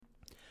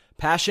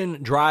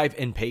Passion, drive,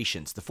 and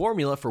patience. The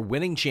formula for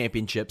winning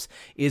championships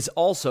is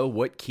also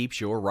what keeps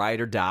your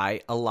ride or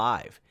die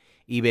alive.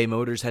 eBay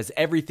Motors has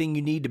everything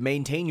you need to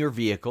maintain your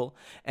vehicle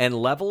and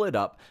level it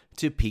up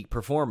to peak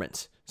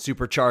performance.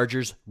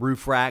 Superchargers,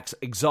 roof racks,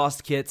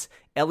 exhaust kits,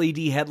 LED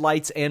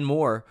headlights, and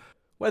more.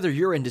 Whether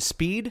you're into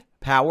speed,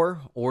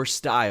 power, or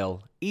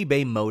style,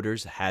 eBay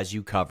Motors has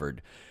you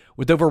covered.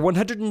 With over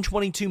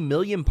 122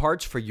 million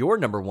parts for your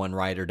number one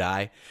ride or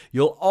die,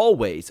 you'll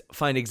always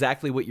find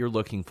exactly what you're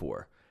looking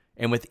for.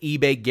 And with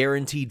eBay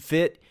Guaranteed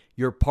Fit,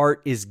 your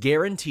part is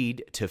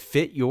guaranteed to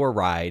fit your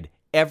ride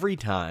every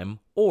time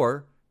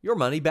or your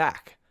money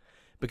back.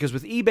 Because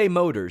with eBay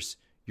Motors,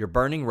 you're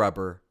burning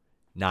rubber,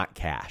 not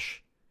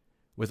cash.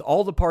 With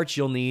all the parts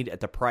you'll need at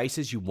the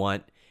prices you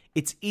want,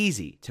 it's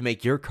easy to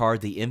make your car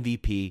the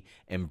MVP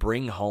and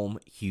bring home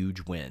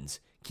huge wins.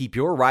 Keep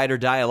your ride or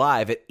die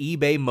alive at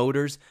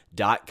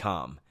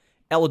ebaymotors.com.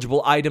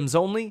 Eligible items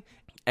only.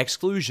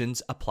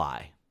 Exclusions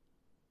apply.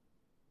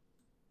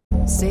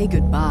 Say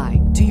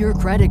goodbye to your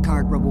credit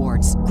card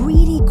rewards.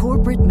 Greedy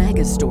corporate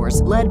mega stores,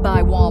 led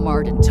by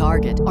Walmart and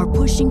Target, are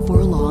pushing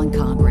for a law in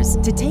Congress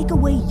to take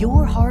away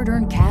your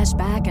hard-earned cash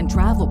back and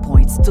travel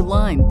points to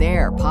line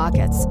their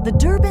pockets. The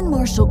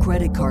Durbin-Marshall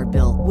credit card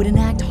bill would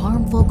enact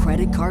harmful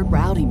credit card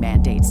routing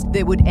mandates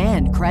that would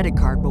end credit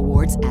card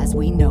rewards as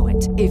we know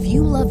it. If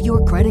you love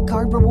your credit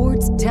card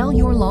rewards, tell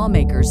your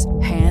lawmakers,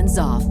 hands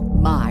off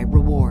my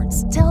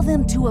rewards. Tell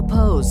them to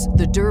oppose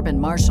the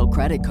Durbin-Marshall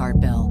credit card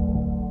bill.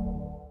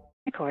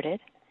 Recorded.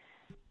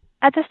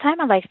 At this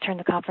time, I'd like to turn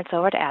the conference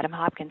over to Adam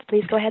Hopkins.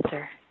 Please go ahead,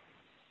 sir.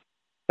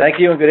 Thank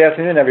you, and good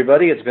afternoon,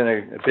 everybody. It's been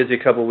a busy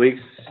couple of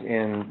weeks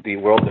in the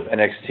world of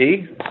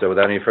NXT. So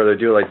without any further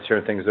ado, I'd like to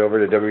turn things over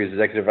to WWE's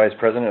Executive Vice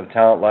President of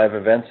Talent, Live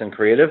Events, and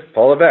Creative,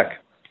 Paul Levesque.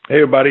 Hey,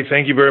 everybody.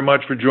 Thank you very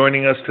much for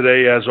joining us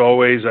today. As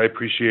always, I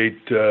appreciate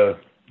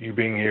you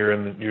being here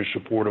and your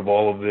support of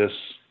all of this.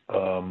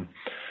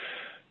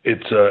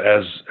 It's,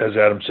 as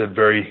Adam said,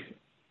 very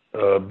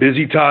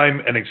busy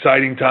time, an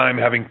exciting time,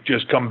 having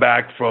just come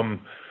back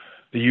from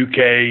the UK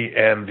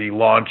and the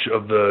launch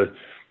of the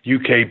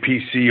UK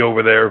PC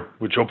over there,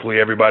 which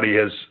hopefully everybody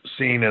has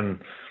seen and,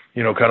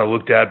 kind of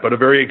looked at, but a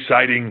very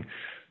exciting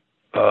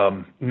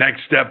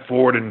next step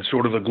forward in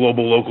sort of the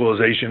global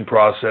localization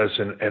process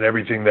and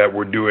everything that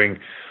we're doing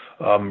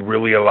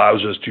really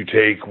allows us to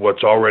take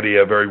what's already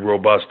a very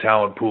robust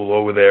talent pool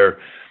over there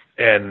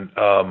and,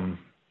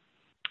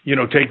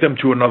 take them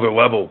to another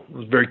level. It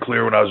was very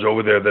clear when I was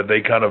over there that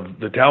the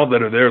talent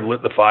that are there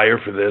lit the fire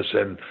for this,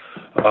 and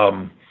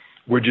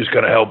we're just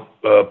going to help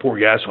pour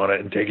gas on it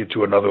and take it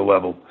to another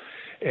level.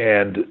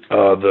 And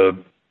the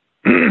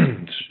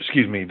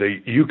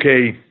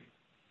UK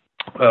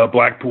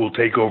Blackpool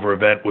takeover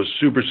event was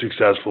super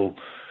successful.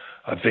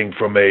 I think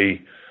from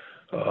a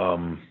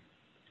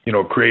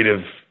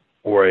creative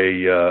or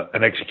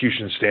an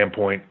execution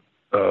standpoint,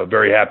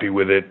 very happy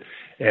with it.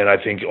 And I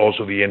think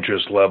also the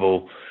interest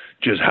level,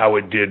 just how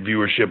it did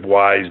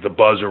viewership-wise, the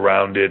buzz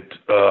around it,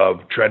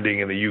 trending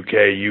in the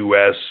UK,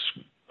 US,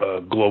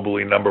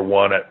 globally number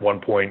one at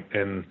one point,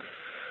 and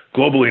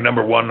globally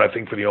number one, I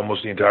think, for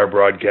almost the entire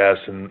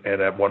broadcast, and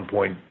at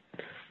 1.5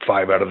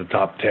 out of the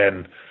top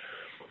 10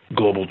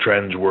 global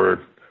trends were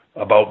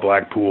about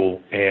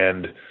Blackpool,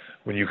 and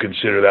when you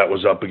consider that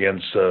was up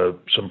against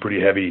some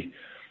pretty heavy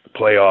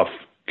playoff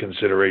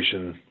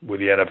consideration with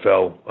the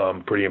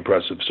NFL, pretty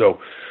impressive. So,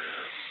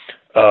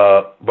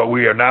 but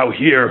we are now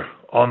here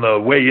on the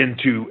way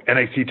into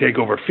NXT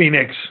TakeOver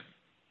Phoenix.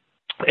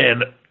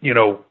 And,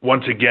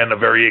 once again, a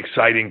very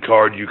exciting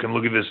card. You can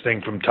look at this thing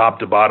from top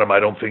to bottom. I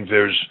don't think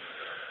there's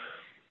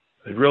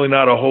really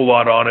not a whole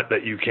lot on it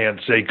that you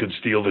can't say could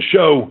steal the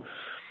show,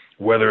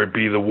 whether it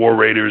be the War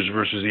Raiders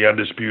versus the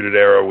Undisputed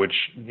Era, which,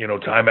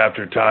 time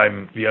after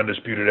time, the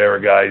Undisputed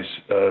Era guys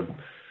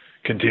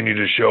continue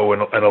to show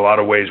in a lot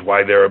of ways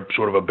why they're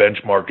sort of a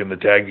benchmark in the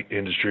tag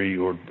industry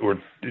or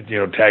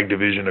tag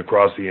division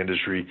across the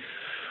industry.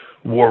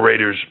 War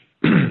Raiders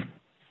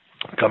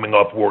coming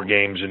off War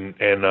Games and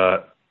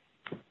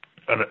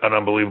an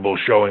unbelievable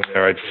showing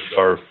there, I think,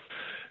 are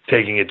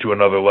taking it to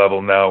another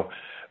level now.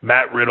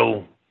 Matt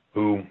Riddle,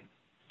 who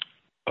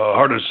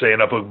hard to say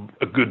enough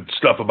of good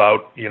stuff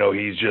about,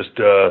 he's just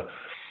a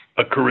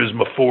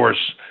charisma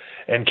force.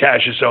 And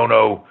Cassius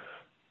Ohno,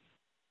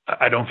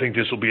 I don't think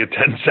this will be a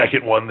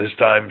 10-second one this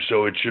time,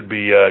 so it should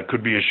be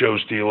could be a show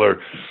stealer.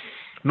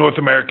 North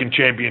American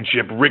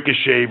Championship,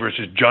 Ricochet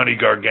versus Johnny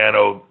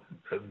Gargano.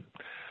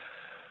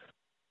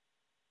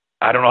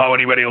 I don't know how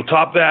anybody will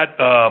top that.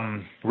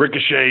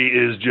 Ricochet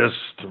is just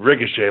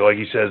Ricochet, like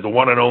he says, the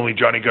one and only.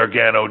 Johnny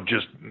Gargano,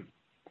 just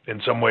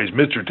in some ways,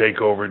 Mr.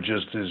 Takeover,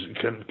 just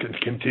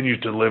continues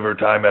to deliver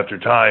time after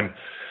time.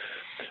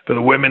 For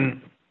the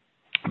women,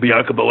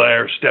 Bianca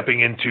Belair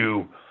stepping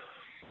into,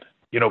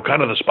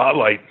 kind of the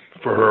spotlight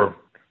for her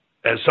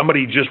as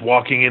somebody just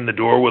walking in the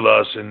door with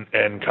us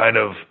and kind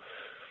of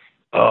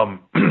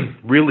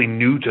really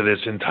new to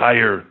this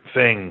entire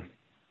thing.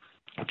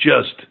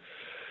 Just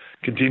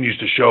continues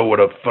to show what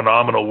a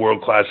phenomenal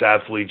world-class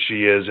athlete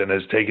she is and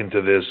has taken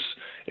to this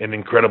an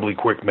incredibly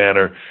quick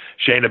manner.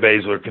 Shayna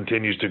Baszler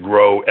continues to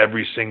grow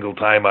every single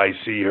time I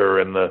see her,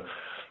 and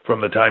from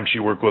the time she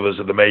worked with us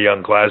at the Mae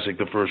Young Classic,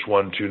 the first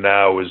one, to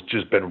now, has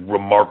just been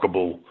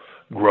remarkable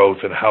growth,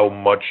 and how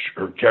much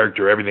her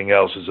character, everything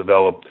else, has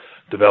developed.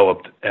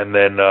 And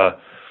then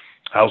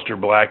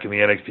Aleister Black and the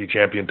NXT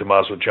champion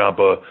Tommaso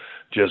Ciampa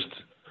just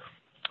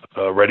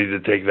ready to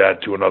take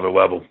that to another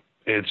level.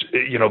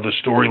 The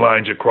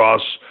storylines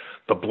across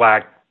the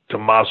Black,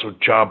 Tommaso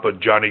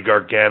Ciampa, Johnny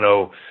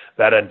Gargano,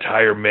 that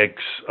entire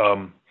mix,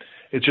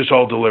 it's just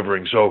all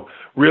delivering. So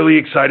really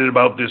excited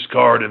about this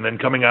card. And then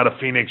coming out of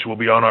Phoenix, we'll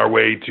be on our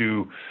way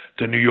to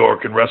New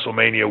York and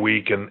WrestleMania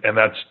week, and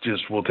that's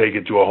just, we'll take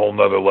it to a whole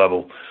nother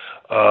level.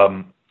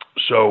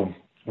 So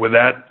with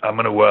that, I'm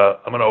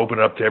gonna open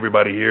it up to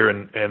everybody here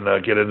and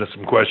get into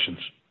some questions.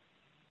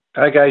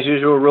 All right, guys.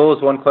 Usual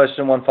rules: one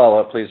question, one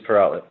follow-up, please, per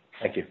outlet.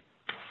 Thank you.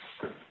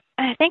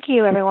 Thank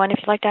you, everyone. If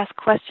you'd like to ask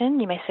a question,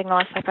 you may signal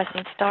us by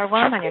pressing star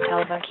 1 on your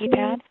telephone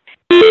keypad.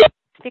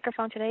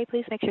 Speakerphone today,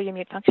 please make sure your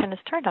mute function is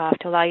turned off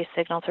to allow your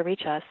signal to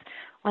reach us.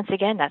 Once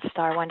again, that's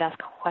star 1 to ask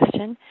a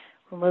question.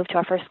 We'll move to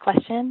our first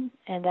question,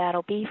 and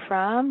that'll be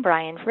from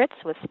Brian Fritz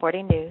with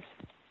Sporting News.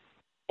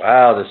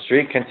 Wow, the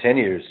streak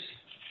continues.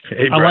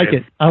 Hey, Brian. I like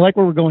it. I like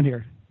where we're going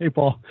here. Hey,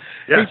 Paul.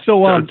 Yeah, hey,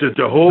 so it's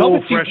a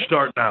whole fresh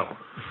start now.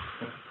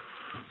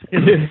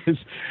 It is.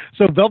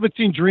 So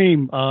Velveteen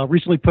Dream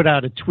recently put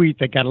out a tweet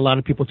that got a lot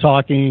of people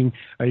talking.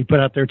 He put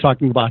out there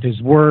talking about his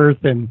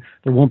worth, and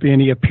there won't be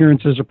any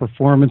appearances or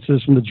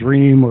performances from the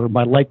Dream or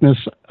my likeness.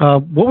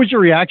 What was your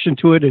reaction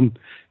to it, and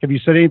have you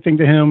said anything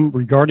to him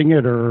regarding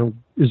it, or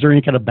is there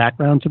any kind of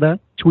background to that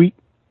tweet?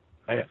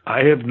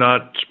 I have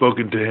not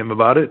spoken to him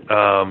about it.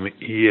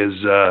 He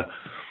is a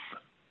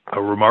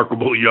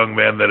remarkable young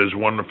man that is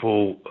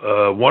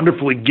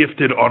wonderfully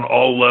gifted on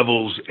all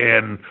levels,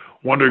 and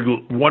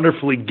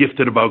wonderfully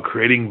gifted about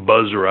creating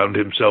buzz around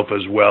himself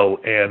as well.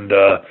 And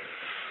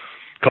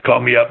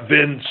call me up,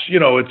 Vince.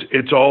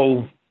 It's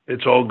all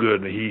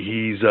good.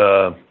 He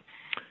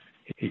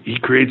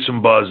creates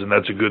some buzz, and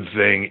that's a good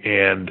thing.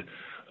 And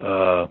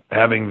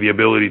having the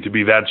ability to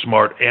be that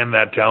smart and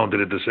that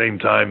talented at the same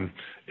time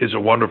is a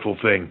wonderful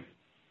thing.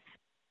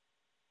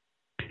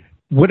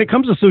 When it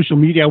comes to social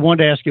media, I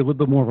wanted to ask you a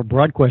little bit more of a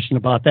broad question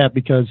about that,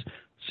 because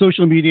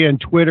social media and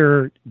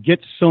Twitter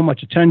gets so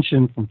much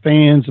attention from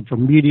fans and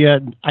from media.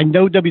 I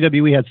know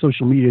WWE had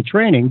social media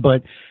training,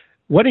 but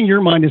what in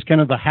your mind is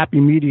kind of the happy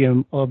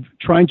medium of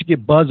trying to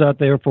get buzz out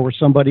there for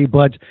somebody,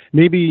 but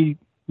maybe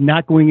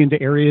not going into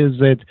areas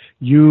that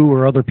you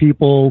or other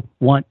people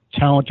want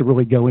talent to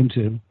really go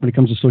into when it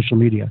comes to social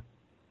media?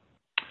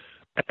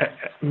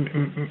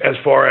 As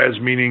far as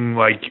meaning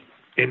like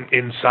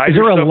inside is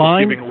there a stuff,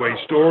 line? Giving away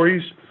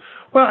stories?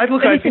 Well, I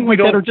think we like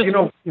don't, that, or just,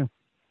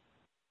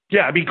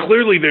 Yeah, I mean,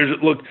 clearly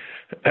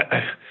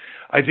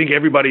I think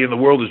everybody in the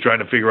world is trying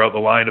to figure out the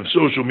line of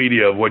social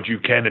media of what you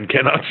can and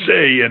cannot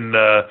say. And,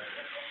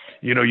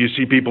 you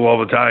see people all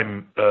the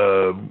time,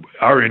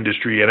 our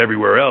industry and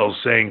everywhere else,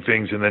 saying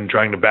things and then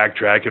trying to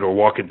backtrack it or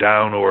walk it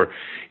down. Or,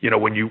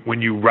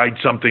 when you write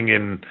something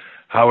in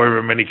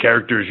however many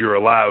characters you're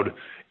allowed,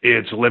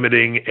 it's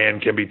limiting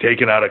and can be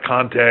taken out of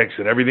context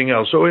and everything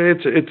else. So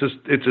it's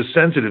a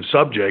sensitive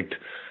subject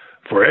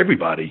for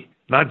everybody,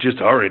 not just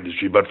our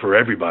industry, but for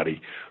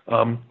everybody.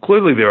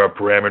 Clearly, there are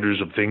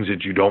parameters of things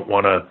that you don't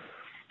want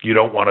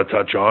to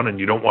touch on, and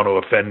you don't want to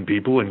offend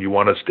people, and you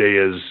want to stay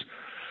as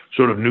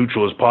sort of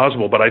neutral as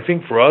possible. But I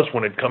think for us,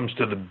 when it comes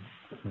to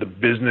the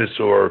business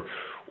or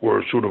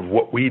sort of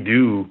what we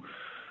do,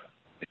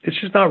 it's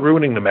just not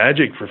ruining the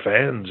magic for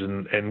fans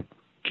and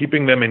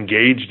keeping them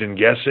engaged and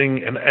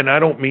guessing. And I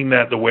don't mean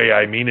that the way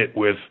I mean it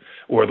with,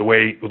 or the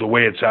way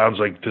it sounds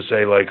like, to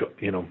say, like,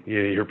 you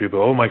hear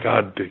people, oh my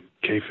God, the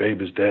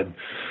kayfabe is dead.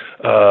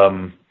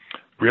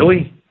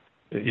 Really?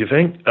 You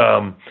think?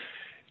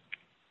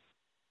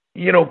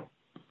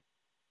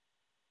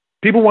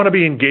 People want to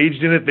be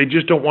engaged in it. They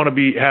just don't want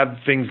to have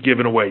things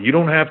given away. You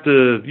don't have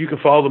to. You can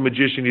follow the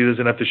magician. He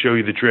doesn't have to show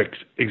you the tricks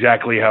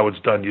exactly how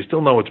it's done. You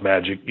still know it's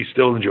magic. You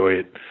still enjoy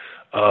it.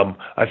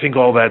 I think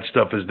all that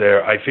stuff is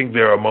there. I think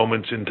there are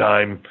moments in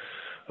time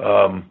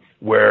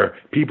where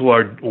people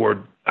are,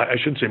 or I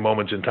shouldn't say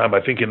moments in time, I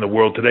think in the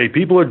world today,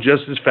 people are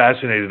just as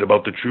fascinated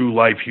about the true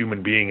life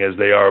human being as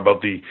they are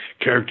about the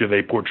character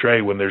they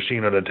portray when they're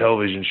seen on a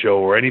television show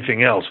or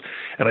anything else.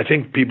 And I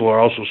think people are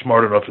also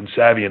smart enough and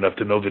savvy enough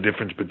to know the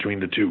difference between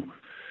the two.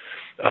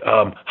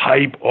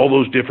 Hype, all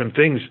those different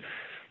things,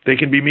 they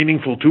can be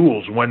meaningful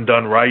tools when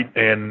done right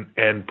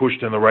and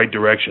pushed in the right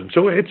direction.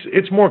 So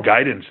it's more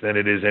guidance than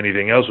it is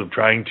anything else of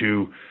trying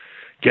to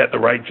get the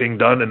right thing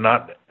done and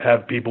not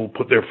have people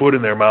put their foot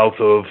in their mouth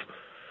of,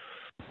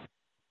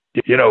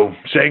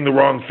 saying the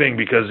wrong thing,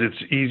 because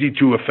it's easy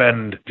to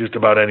offend just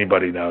about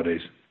anybody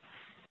nowadays.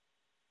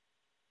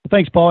 Well,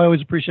 thanks, Paul. I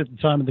always appreciate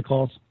the time and the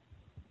calls.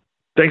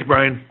 Thanks,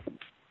 Brian.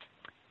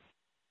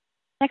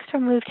 Next,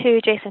 we'll move to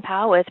Jason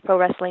Powell with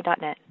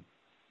ProWrestling.net.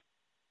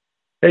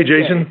 Hey,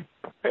 Jason.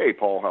 Hey,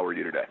 Paul. How are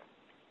you today?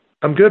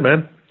 I'm good,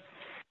 man.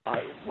 A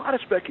lot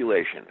of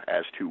speculation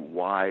as to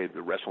why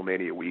the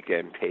WrestleMania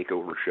weekend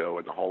takeover show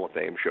and the Hall of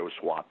Fame show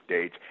swapped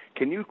dates.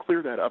 Can you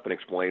clear that up and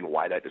explain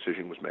why that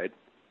decision was made?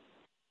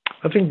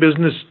 I think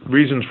business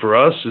reasons for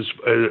us is,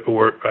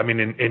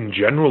 in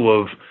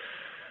general, of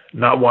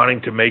not wanting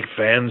to make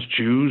fans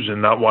choose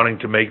and not wanting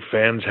to make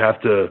fans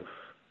have to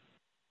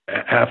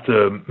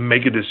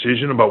make a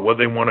decision about what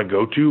they want to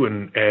go to,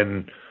 and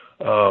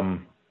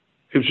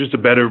it was just a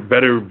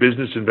better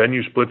business and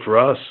venue split for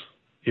us.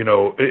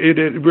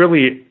 It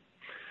really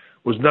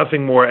was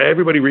nothing more.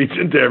 Everybody reads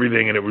into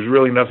everything, and it was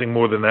really nothing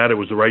more than that. It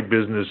was the right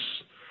business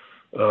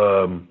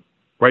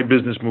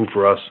move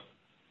for us.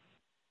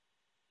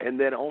 And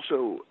then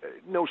also,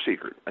 no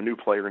secret, a new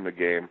player in the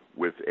game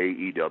with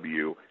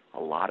AEW, a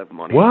lot of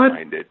money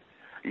behind it.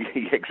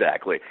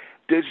 Exactly.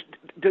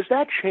 Does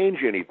that change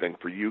anything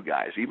for you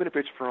guys, even if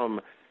it's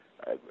from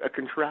a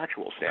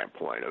contractual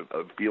standpoint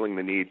of feeling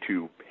the need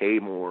to pay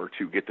more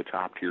to get the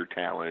top-tier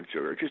talent,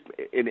 or just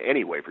in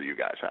any way for you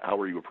guys?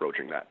 How are you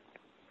approaching that?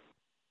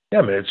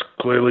 Yeah, it's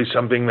clearly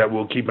something that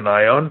we'll keep an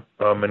eye on,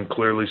 and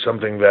clearly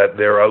something that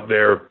they're out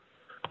there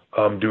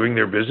doing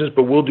their business.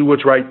 But we'll do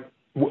what's right,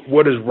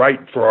 what is right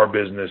for our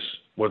business,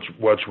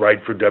 what's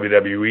right for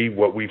WWE,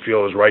 what we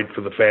feel is right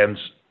for the fans,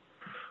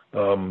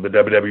 the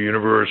WWE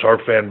universe, our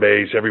fan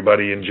base,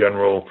 everybody in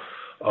general,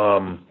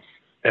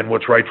 and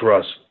what's right for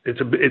us.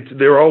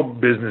 They're all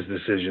business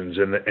decisions,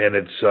 and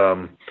it's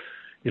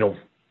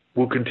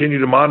we'll continue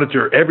to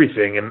monitor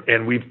everything,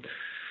 and we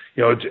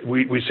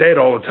say it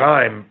all the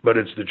time, but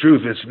it's the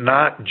truth. It's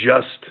not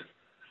just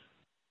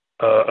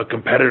a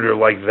competitor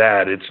like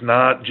that. It's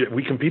not.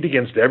 We compete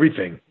against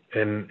everything,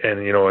 and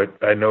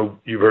I know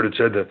you've heard it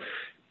said that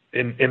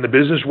in the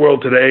business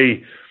world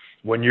today,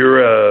 when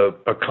you're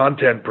a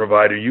content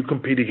provider, you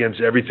compete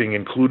against everything,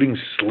 including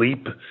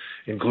sleep,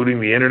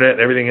 including the internet and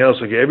everything else.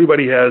 Like,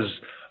 everybody has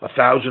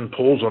 1,000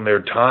 pulls on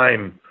their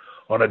time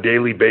on a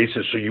daily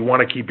basis, so you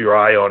want to keep your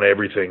eye on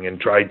everything and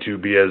try to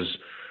be as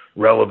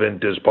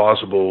relevant as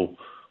possible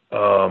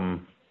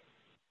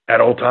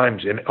at all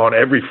times on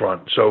every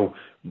front. So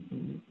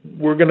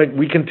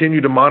we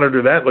continue to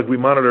monitor that like we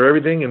monitor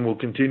everything, and we'll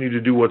continue to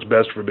do what's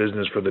best for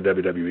business for the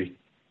WWE.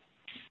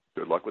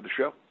 Good luck with the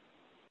show.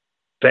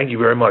 Thank you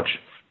very much.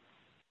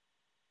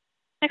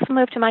 Next, we'll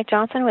move to Mike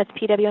Johnson with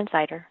PW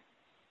Insider.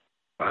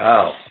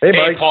 Wow. Hey,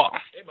 Mike. Paul.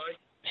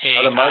 Hey,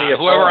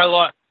 whoever I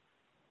lost.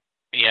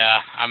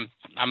 Yeah, I'm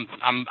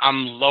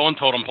low on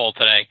totem pole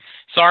today.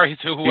 Sorry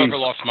to whoever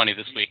lost money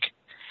this week.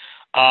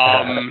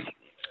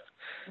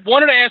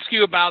 Wanted to ask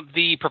you about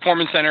the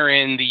Performance Center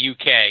in the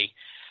UK.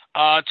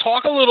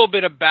 Talk a little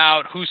bit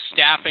about who's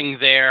staffing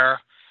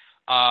there,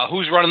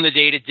 who's running the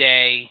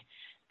day-to-day,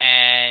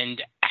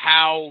 and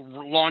how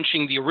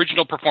launching the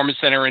original Performance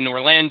Center in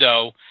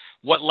Orlando,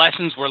 what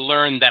lessons were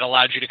learned that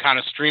allowed you to kind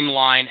of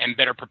streamline and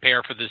better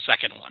prepare for the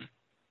second one?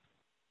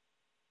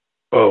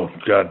 Oh,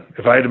 God.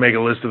 If I had to make a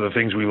list of the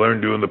things we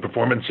learned doing the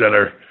Performance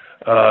Center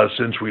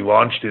since we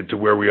launched it to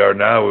where we are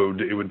now,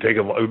 it would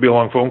be a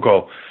long phone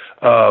call.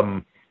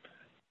 The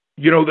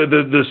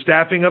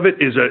staffing of it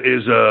is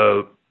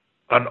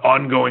an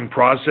ongoing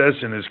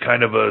process, and is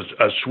kind of a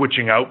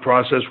switching out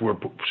process. We're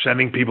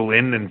sending people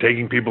in and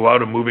taking people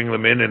out and moving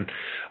them in, and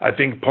I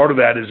think part of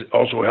that is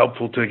also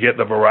helpful to get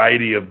the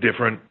variety of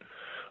different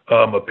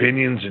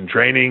opinions and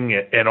training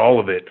and all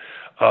of it.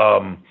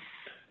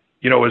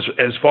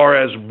 As far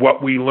as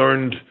what we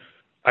learned,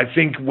 I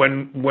think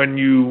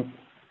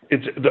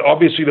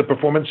obviously the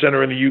Performance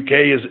Center in the UK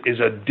is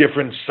a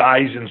different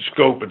size and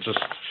scope. It's a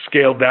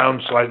scaled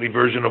down slightly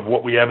version of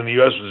what we have in the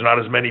US. There's not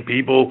as many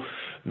people,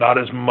 not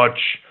as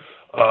much,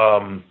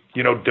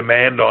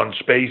 demand on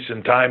space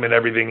and time and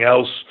everything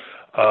else.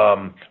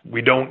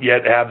 We don't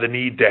yet have the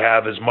need to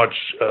have as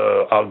much,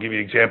 I'll give you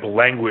an example,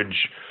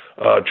 language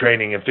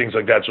training and things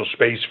like that. So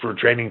space for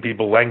training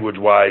people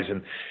language-wise,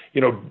 and,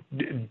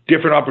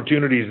 different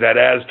opportunities that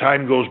as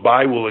time goes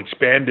by will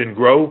expand and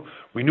grow.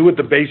 We knew what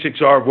the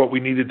basics are of what we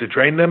needed to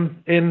train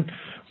them in.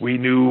 We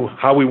knew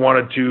how we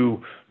wanted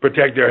to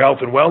protect their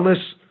health and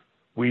wellness.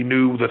 We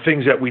knew the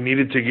things that we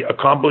needed to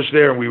accomplish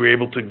there, and we were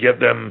able to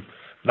get them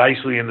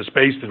nicely in the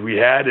space that we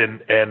had.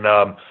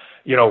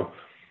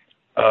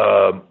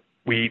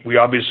 We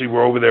obviously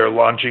were over there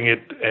launching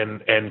it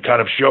and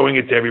kind of showing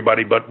it to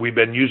everybody, but we've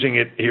been using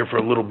it here for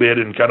a little bit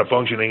and kind of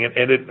functioning.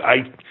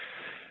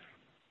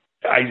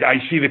 I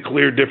see the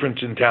clear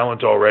difference in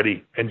talent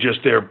already, and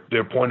just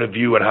their point of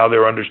view and how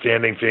they're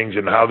understanding things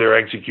and how they're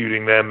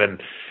executing them,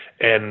 and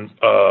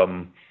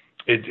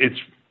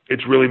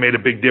it's really made a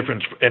big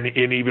difference, and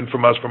even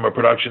from us from a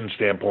production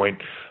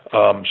standpoint.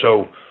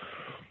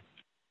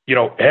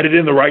 Headed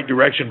in the right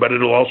direction, but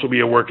it'll also be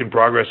a work in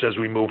progress as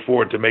we move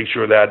forward to make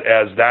sure that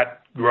as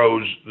that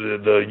grows,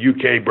 the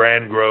UK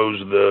brand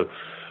grows,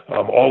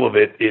 all of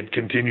it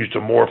continues to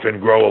morph and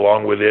grow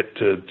along with it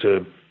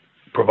to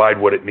provide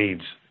what it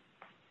needs.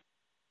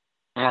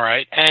 All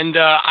right. And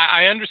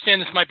I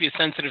understand this might be a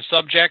sensitive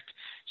subject,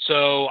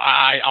 so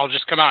I'll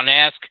just come out and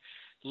ask.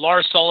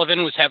 Lars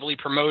Sullivan was heavily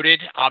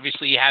promoted.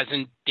 Obviously, he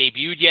hasn't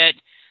debuted yet.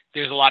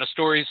 There's a lot of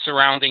stories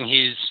surrounding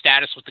his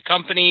status with the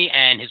company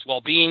and his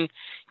well-being.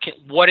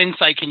 What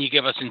insight can you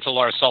give us into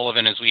Lars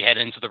Sullivan as we head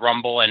into the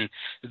Rumble and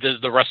the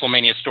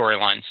WrestleMania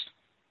storylines?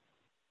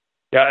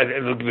 Yeah,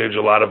 look, there's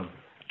a lot of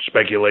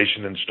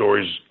speculation and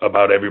stories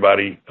about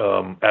everybody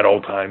at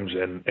all times,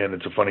 and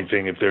it's a funny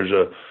thing. If there's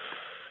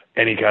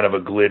any kind of a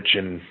glitch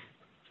in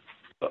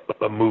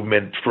a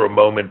movement for a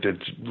moment, it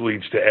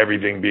leads to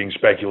everything being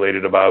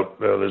speculated about.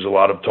 There's a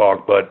lot of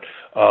talk, but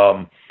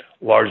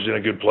Lars is in a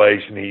good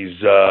place, and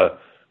he's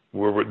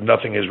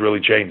nothing has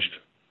really changed.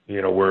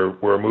 You know,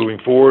 we're moving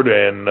forward,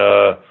 and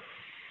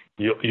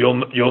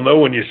you'll know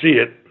when you see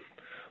it,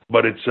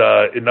 but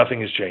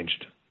nothing has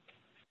changed.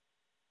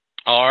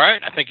 All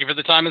right. I thank you for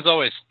the time as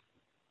always.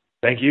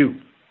 Thank you.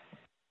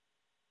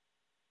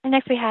 And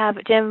next we have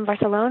Jim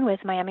Barcelone with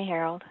Miami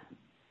Herald.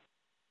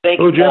 Thank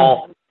you,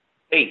 Paul.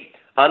 Hey,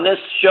 on this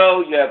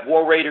show you have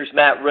War Raiders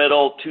Matt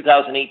Riddle,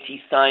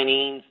 2018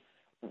 signings.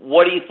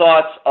 What are your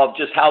thoughts of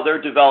just how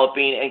they're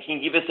developing, and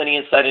can you give us any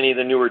insight into any of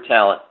the newer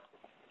talent?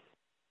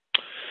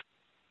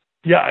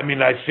 Yeah, I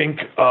mean, I think,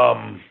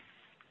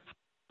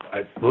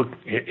 look,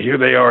 here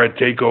they are at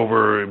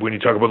TakeOver. When you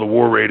talk about the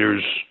War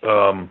Raiders,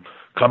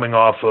 coming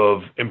off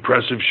of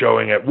impressive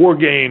showing at War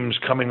Games,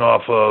 coming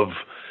off of,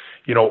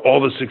 you know, all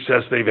the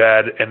success they've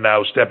had, and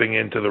now stepping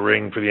into the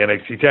ring for the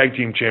NXT Tag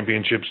Team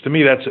Championships. To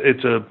me,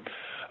 it's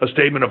a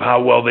statement of how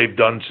well they've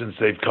done since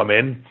they've come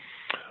in.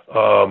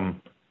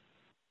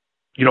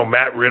 You know,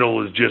 Matt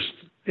Riddle is just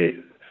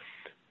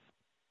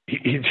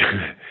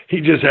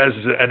he just has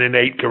an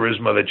innate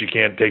charisma that you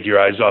can't take your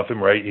eyes off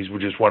him, right? He's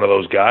just one of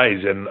those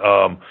guys, and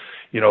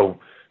you know,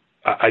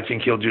 I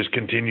think he'll just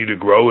continue to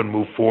grow and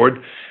move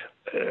forward.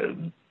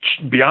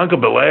 Bianca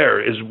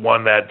Belair is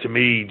one that, to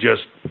me,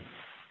 just,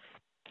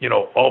 you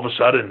know, all of a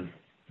sudden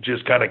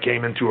just kind of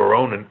came into her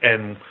own.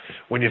 And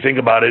when you think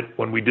about it,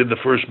 when we did the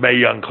first Mae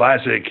Young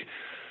Classic,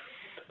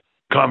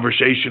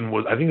 Conversation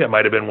was, I think that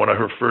might have been one of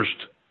her first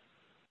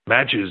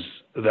matches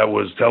that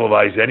was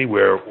televised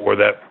anywhere, or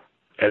that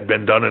had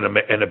been done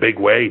in a big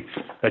way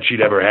that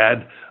she'd ever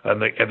had.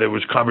 And there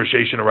was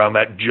conversation around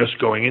that just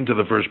going into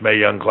the first Mae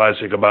Young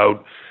Classic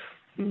about,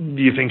 do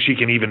you think she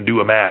can even do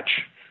a match?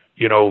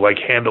 You know, like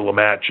handle a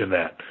match in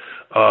that.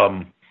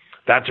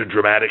 That's a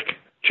dramatic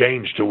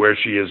change to where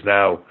she is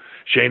now.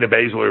 Shayna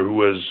Baszler, who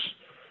was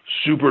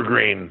super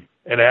green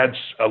and had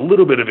a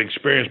little bit of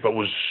experience, but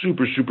was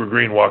super, super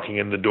green walking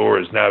in the door,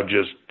 is now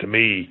just, to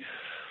me,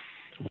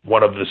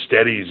 one of the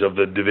steadies of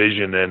the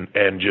division,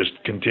 and just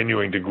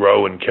continuing to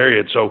grow and carry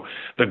it. So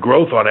the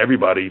growth on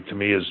everybody, to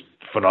me, is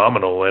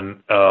phenomenal.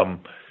 And,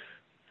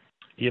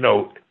 you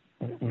know,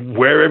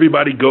 where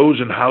everybody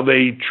goes and how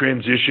they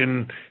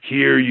transition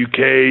here,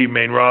 UK,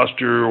 main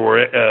roster, or,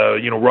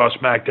 you know, Raw,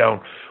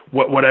 SmackDown,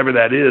 whatever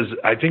that is,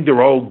 I think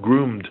they're all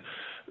groomed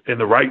in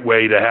the right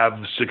way to have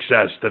the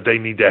success that they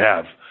need to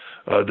have.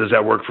 Does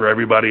that work for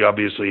everybody?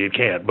 Obviously it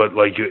can't, but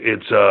like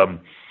it's,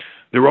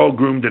 they're all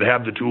groomed and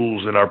have the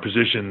tools and are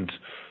positioned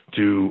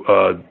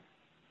to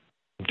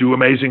do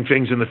amazing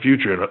things in the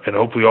future, and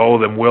hopefully all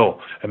of them will.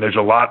 And there's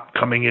a lot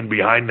coming in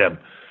behind them,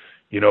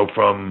 you know,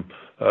 from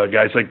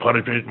guys like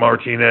Punishment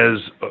Martinez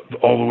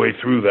all the way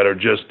through, that are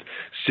just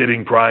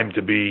sitting primed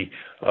to be,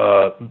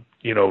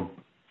 you know.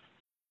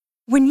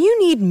 When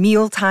you need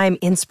mealtime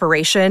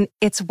inspiration,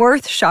 it's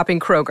worth shopping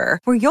Kroger,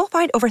 where you'll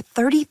find over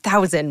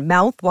 30,000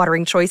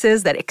 mouth-watering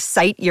choices that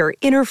excite your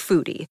inner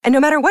foodie. And no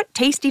matter what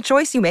tasty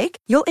choice you make,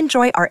 you'll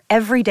enjoy our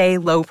everyday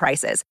low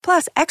prices,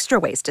 plus extra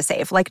ways to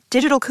save, like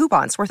digital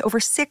coupons worth over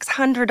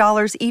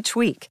 $600 each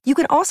week. You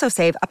can also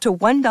save up to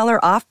 $1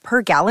 off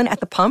per gallon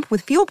at the pump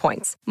with fuel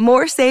points.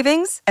 More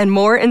savings and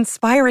more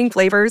inspiring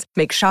flavors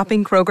make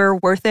shopping Kroger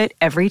worth it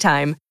every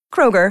time.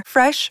 Kroger,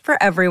 fresh for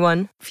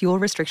everyone. Fuel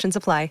restrictions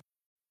apply.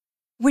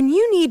 When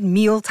you need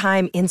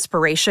mealtime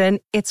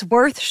inspiration, it's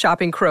worth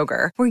shopping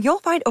Kroger, where you'll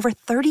find over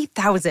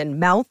 30,000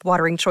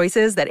 mouth-watering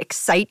choices that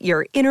excite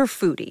your inner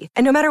foodie.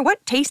 And no matter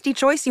what tasty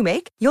choice you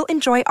make, you'll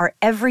enjoy our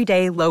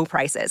everyday low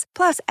prices,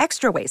 plus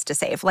extra ways to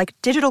save, like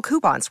digital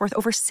coupons worth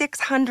over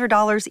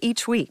 $600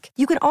 each week.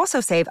 You can also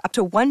save up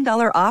to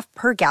 $1 off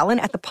per gallon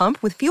at the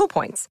pump with fuel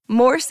points.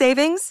 More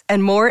savings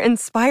and more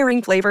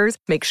inspiring flavors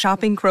make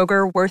shopping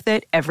Kroger worth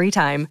it every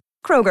time.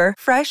 Kroger,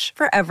 fresh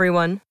for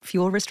everyone.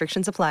 Fuel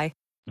restrictions apply.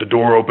 The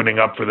door opening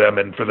up for them,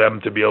 and for them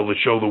to be able to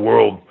show the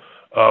world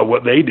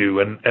what they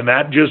do. And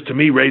that just, to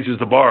me, raises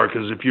the bar,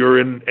 because if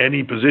you're in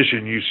any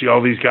position, you see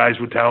all these guys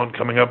with talent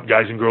coming up,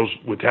 guys and girls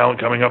with talent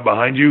coming up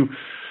behind you,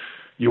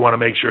 you want to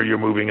make sure you're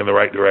moving in the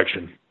right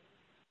direction.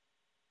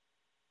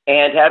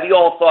 And have you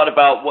all thought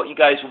about what you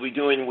guys will be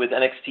doing with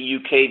NXT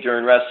UK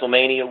during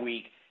WrestleMania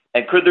week?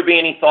 And could there be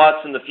any thoughts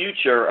in the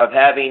future of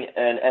having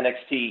an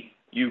NXT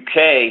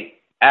UK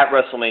at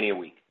WrestleMania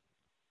week?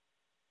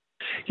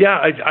 Yeah,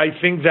 I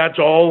think that's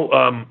all.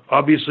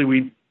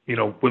 Obviously, you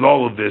know, with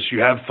all of this, you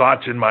have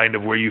thoughts in mind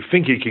of where you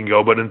think it can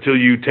go, but until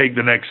you take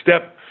the next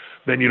step,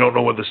 then you don't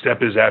know what the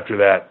step is after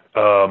that.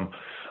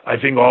 I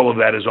think all of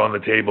that is on the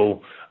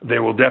table.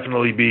 There will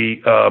definitely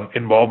be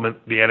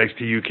involvement. The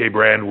NXT UK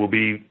brand will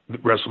be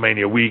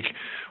WrestleMania week,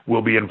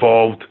 will be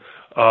involved.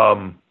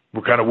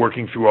 we're kind of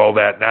working through all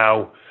that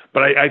now.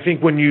 But I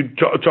think when you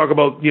talk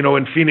about,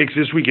 in Phoenix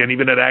this weekend,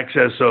 even at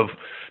Access of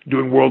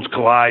doing Worlds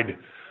Collide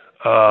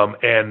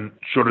and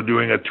sort of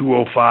doing a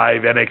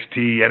 205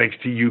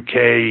 NXT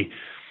UK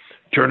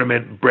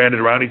tournament branded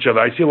around each other,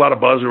 I see a lot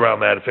of buzz around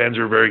that. Fans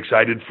are very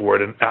excited for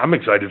it, and I'm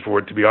excited for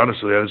it, to be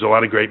honest with you. There's a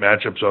lot of great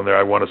matchups on there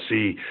I want to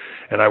see,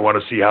 and I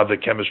want to see how the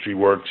chemistry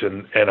works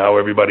and how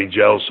everybody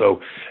gels. So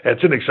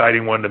it's an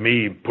exciting one to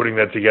me. Putting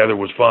that together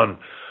was fun.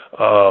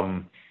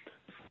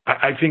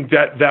 I think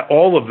that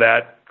all of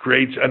that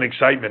creates an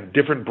excitement,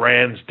 different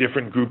brands,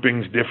 different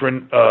groupings,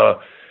 different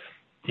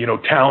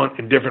talent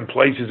in different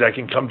places that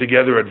can come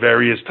together at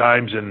various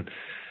times and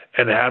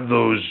have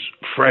those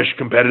fresh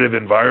competitive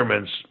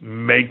environments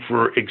make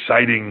for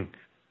exciting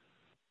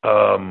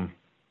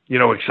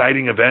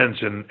exciting events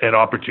and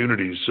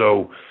opportunities.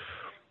 So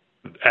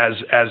as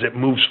it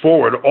moves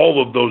forward,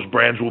 all of those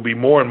brands will be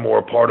more and more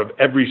a part of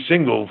every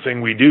single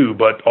thing we do,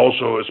 but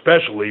also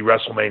especially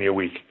WrestleMania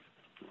week.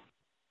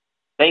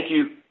 Thank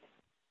you.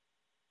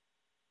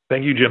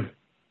 Thank you, Jim.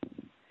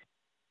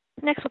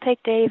 Next, we'll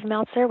take Dave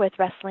Meltzer with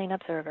Wrestling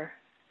Observer.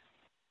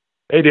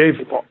 Hey, Dave.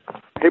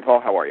 Hey,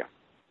 Paul. How are you?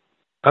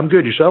 I'm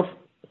good. Yourself?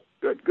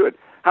 Good.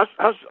 How's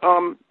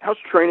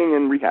training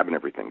and rehab and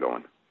everything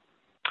going?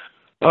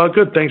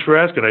 Good. Thanks for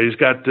asking. I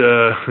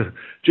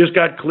just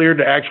got cleared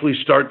to actually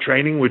start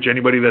training. Which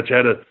anybody that's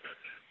had a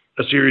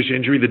serious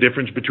injury, the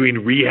difference between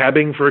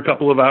rehabbing for a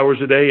couple of hours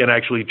a day and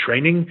actually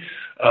training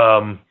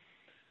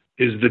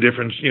is the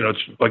difference. It's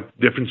like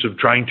the difference of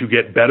trying to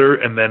get better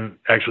and then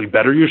actually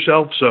better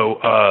yourself. So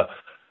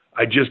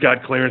I just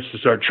got clearance to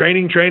start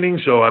training,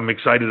 so I'm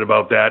excited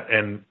about that.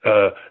 And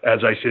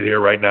as I sit here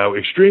right now,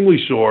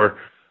 extremely sore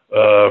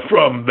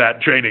from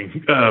that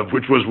training,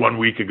 which was 1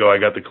 week ago. I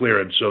got the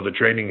clearance, so the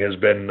training has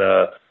been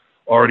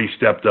already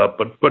stepped up,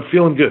 but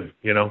feeling good.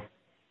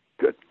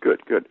 Good.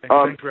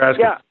 Thanks for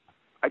asking. Yeah,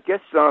 I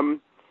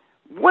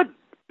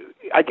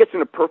guess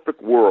in a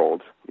perfect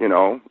world,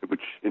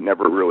 which it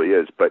never really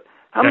is, but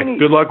how many?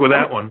 Good luck with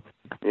that one.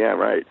 Yeah,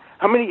 right.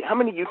 How many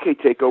UK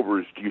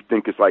takeovers do you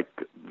think is like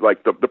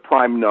the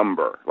prime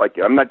number? Like,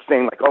 I'm not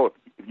saying like, oh,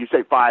 if you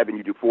say 5 and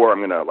you do 4,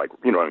 I'm gonna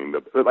what do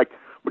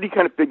you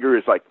kind of figure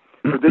is like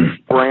for this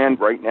brand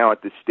right now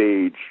at this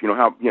stage?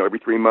 How every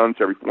 3 months,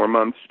 every 4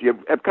 months? Do you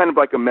have kind of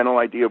like a mental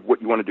idea of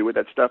what you want to do with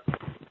that stuff?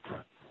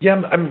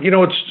 Yeah,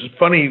 it's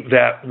funny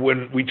that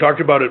when we talked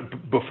about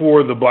it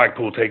before the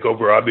Blackpool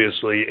takeover,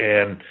 obviously,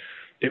 and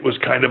it was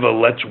kind of a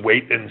let's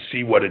wait and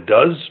see what it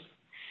does.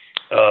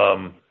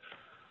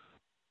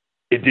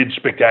 It did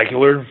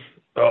spectacular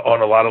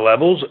on a lot of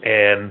levels,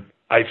 and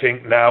I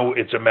think now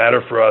it's a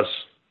matter for us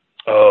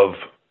of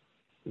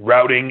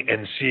routing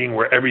and seeing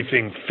where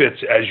everything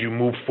fits as you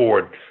move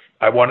forward.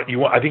 I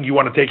think you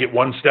want to take it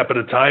one step at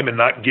a time and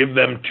not give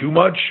them too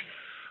much.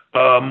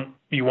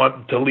 You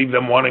want to leave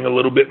them wanting a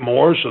little bit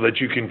more so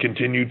that you can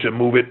continue to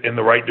move it in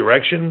the right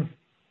direction.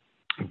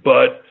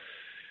 But,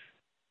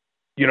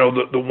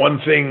 the one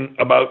thing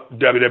about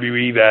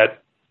WWE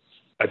that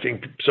I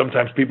think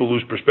sometimes people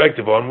lose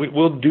perspective on,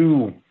 we'll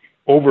do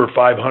over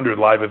 500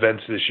 live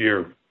events this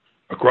year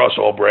across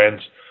all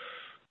brands.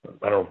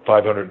 I don't know,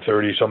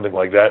 530, something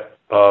like that.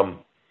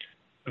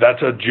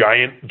 That's a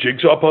giant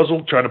jigsaw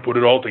puzzle, trying to put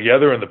it all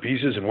together and the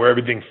pieces and where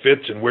everything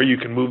fits and where you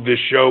can move this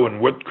show and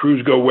what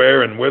crews go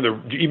where and where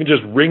even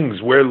just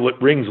rings, where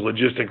rings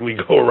logistically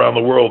go around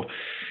the world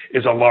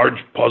is a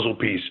large puzzle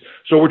piece.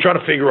 So we're trying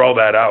to figure all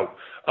that out.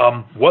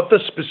 What the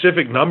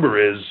specific number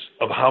is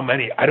of how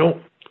many, I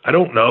don't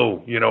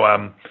know.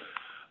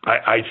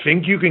 I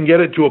think you can get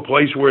it to a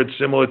place where it's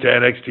similar to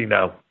NXT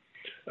now,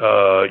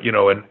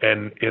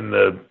 and in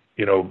the,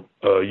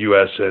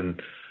 US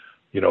and,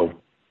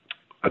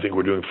 I think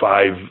we're doing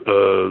 5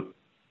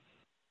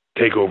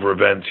 takeover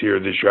events here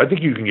this year. I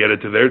think you can get it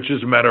to there. It's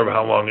just a matter of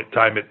how long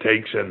time it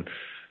takes and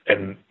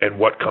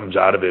what comes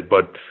out of it.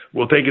 But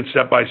we'll take it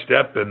step by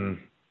step and,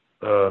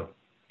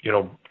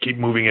 keep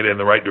moving it in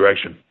the right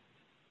direction.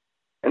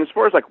 And as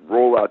far as like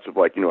rollouts of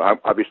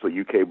obviously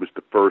UK was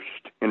the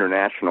first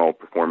international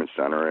performance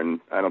center, and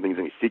I don't think it's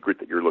any secret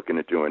that you're looking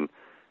at doing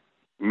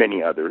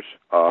many others.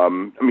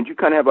 Do you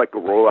kind of have like a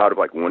rollout of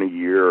like 1 a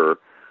year or,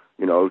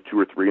 2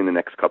 or 3 in the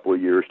next couple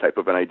of years type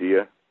of an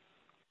idea?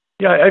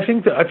 Yeah, I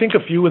think a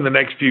few in the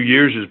next few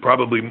years is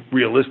probably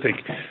realistic.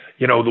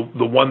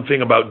 The one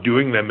thing about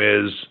doing them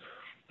is,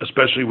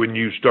 especially when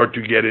you start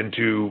to get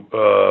into,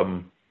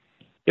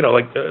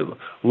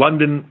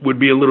 London would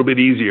be a little bit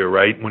easier,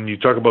 right? When you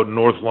talk about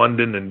North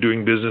London and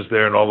doing business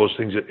there and all those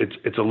things,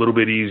 it's a little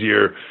bit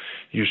easier.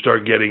 You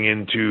start getting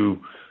into,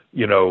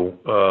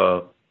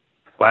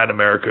 Latin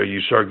America,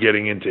 you start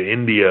getting into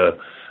India,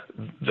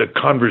 the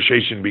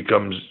conversation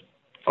becomes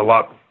a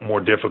lot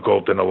more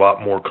difficult and a lot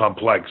more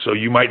complex. So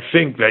you might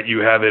think that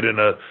you have it in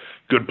a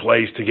good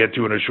place to get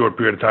to in a short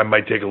period of time.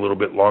 Might take a little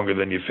bit longer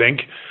than you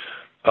think.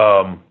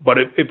 But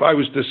if I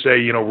was to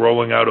say,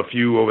 rolling out a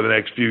few over the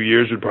next few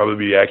years would probably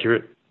be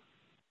accurate.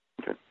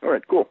 Okay. All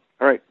right, cool.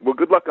 All right. Well,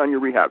 good luck on your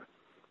rehab.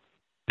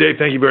 Dave,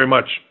 thank you very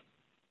much.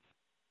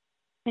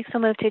 Next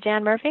we'll move to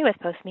Jan Murphy with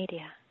Post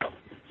Media.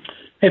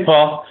 Hey,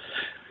 Paul.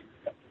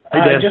 Hey,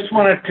 I Dan. just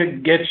wanted to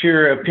get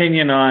your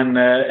opinion on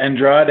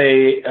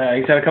Andrade.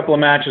 He's had a couple of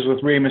matches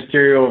with Rey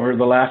Mysterio over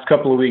the last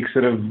couple of weeks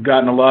that have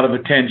gotten a lot of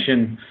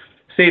attention.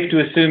 Safe to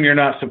assume you're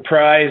not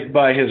surprised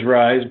by his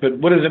rise, but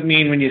what does it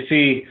mean when you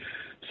see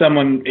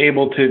someone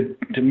able to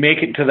make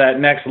it to that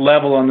next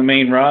level on the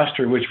main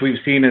roster, which we've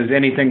seen as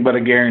anything but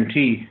a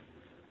guarantee?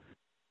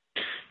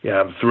 Yeah,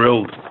 I'm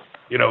thrilled.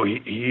 You know,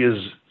 he is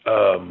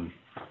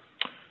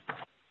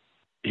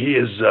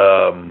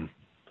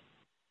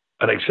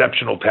an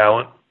exceptional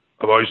talent.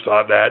 I've always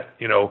thought that.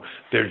 You know,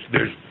 there's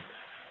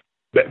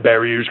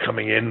barriers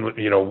coming in,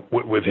 you know,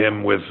 with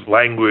him, with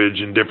language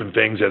and different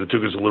things, that it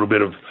took us a little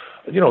bit of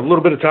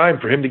time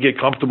for him to get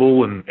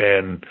comfortable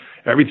and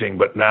everything.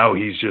 But now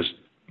he's just,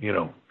 you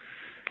know,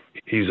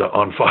 he's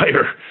on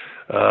fire,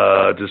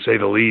 to say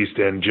the least,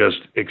 and just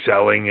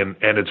excelling, and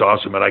it's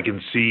awesome. And I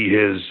can see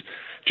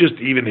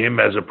even him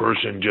as a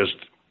person, just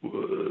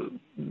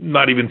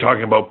not even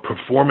talking about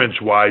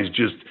performance-wise,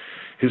 just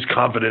his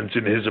confidence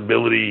in his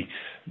ability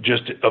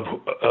just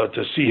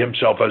to see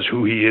himself as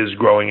who he is,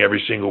 growing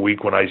every single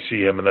week when I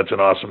see him, and that's an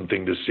awesome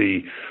thing to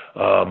see.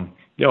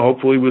 You know,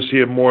 hopefully we'll see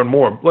it more and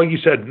more. Like you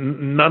said,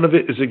 none of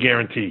it is a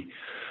guarantee.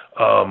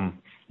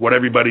 What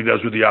everybody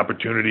does with the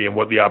opportunity and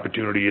what the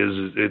opportunity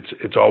is,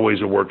 it's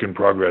always a work in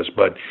progress.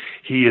 But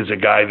he is a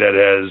guy that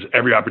has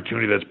every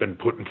opportunity that's been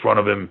put in front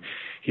of him,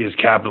 he has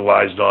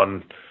capitalized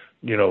on,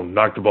 you know,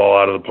 knocked the ball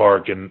out of the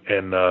park, and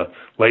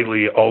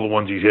lately all the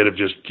ones he's hit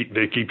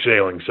they keep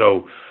sailing.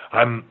 So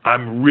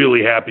I'm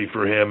really happy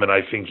for him, and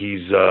I think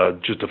he's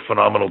just a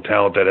phenomenal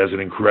talent that has an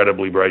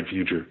incredibly bright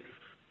future.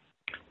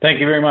 Thank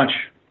you very much.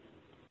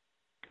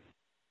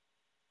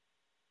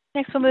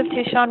 Next, we'll move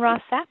to Sean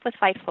Ross Sapp with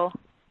Fightful.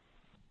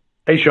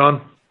 Hey,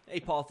 Sean. Hey,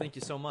 Paul. Thank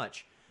you so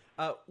much.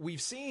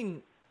 We've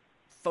seen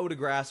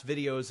photographs,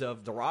 videos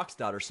of The Rock's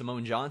daughter,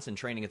 Simone Johnson,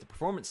 training at the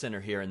Performance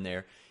Center here and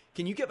there.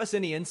 Can you give us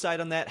any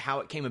insight on that, how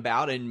it came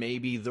about, and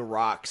maybe The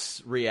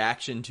Rock's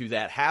reaction to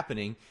that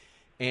happening,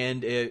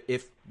 and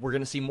if we're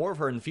going to see more of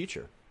her in the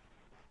future?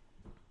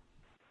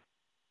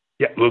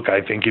 Yeah, look,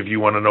 I think if you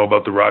want to know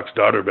about The Rock's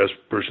daughter, best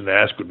person to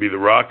ask would be The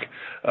Rock.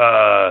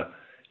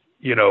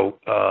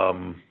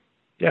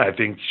 Yeah, I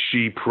think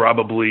she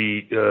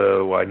probably,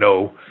 I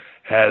know,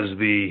 has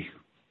the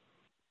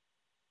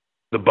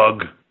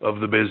bug of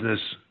the business.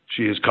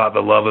 She has caught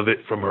the love of it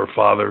from her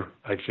father.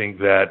 I think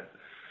that,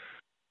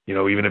 you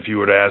know, even if you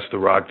were to ask The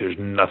Rock, there's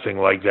nothing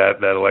like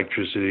that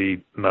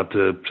electricity, not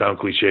to sound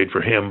cliched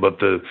for him, but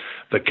the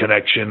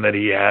connection that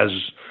he has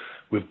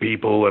with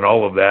people and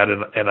all of that.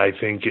 And I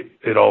think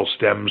it all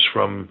stems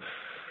from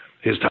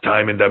his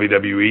time in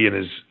WWE,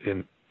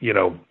 and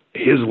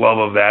his love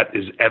of that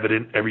is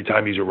evident every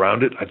time he's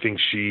around it. I think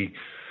she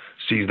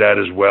sees that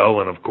as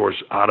well. And of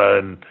course, Ada,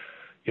 and,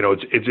 you know,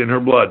 it's in her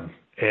blood.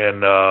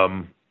 And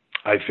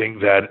I think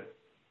that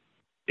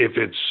if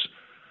it's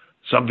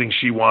something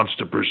she wants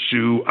to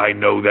pursue, I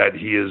know that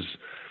he is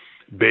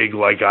big,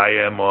 like I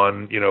am,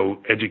 on, you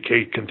know,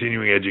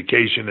 continuing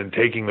education and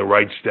taking the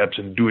right steps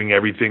and doing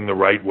everything the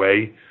right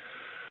way.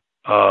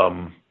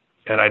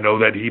 And I know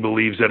that he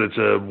believes that it's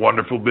a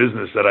wonderful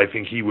business that I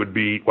think he would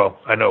be, well,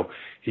 I know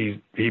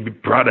he'd be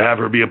proud to have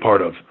her be a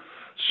part of.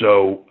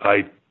 So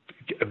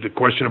the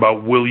question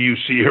about will you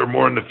see her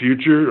more in the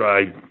future,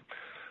 I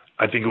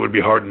think it would be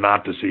hard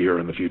not to see her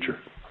in the future.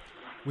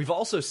 We've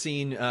also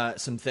seen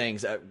some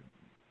things,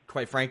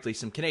 quite frankly,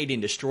 some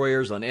Canadian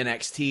destroyers on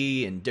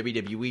NXT and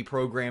WWE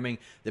programming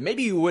that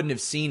maybe you wouldn't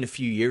have seen a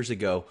few years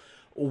ago.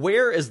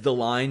 Where is the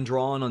line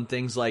drawn on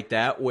things like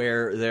that,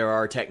 where there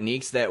are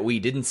techniques that we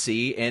didn't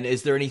see? And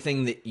is there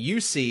anything that you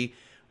see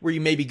where you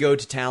maybe go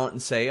to talent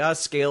and say,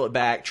 scale it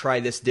back,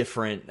 try this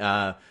different,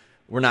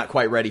 we're not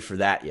quite ready for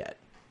that yet?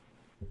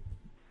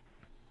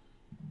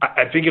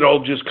 I think it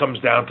all just comes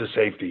down to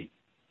safety,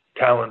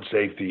 talent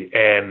safety.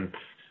 And,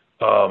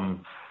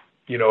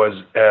 you know,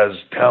 as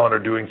talent are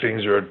doing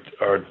things,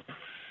 or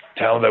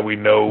talent that we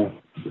know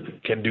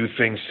can do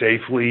things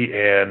safely.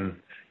 And,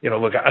 you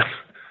know, look,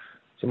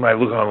 I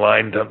look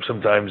online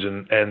sometimes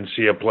and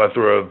see a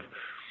plethora of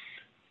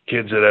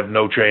kids that have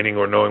no training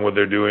or knowing what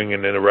they're doing,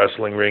 and in a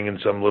wrestling ring in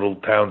some little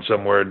town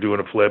somewhere doing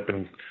a flip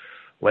and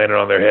landing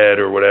on their head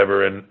or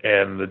whatever.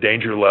 And the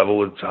danger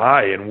level, it's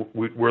high. And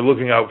we're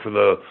looking out for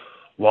the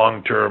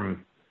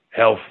long-term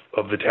health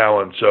of the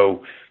talent.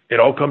 So it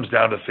all comes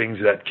down to things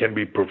that can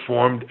be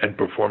performed and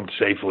performed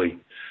safely.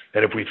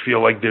 And if we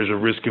feel like there's a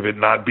risk of it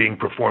not being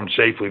performed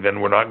safely,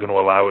 then we're not going to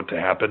allow it to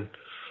happen.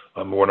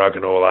 We're not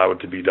going to allow it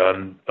to be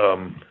done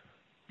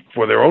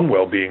for their own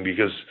well-being,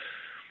 because,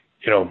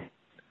 you know,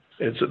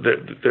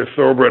 they're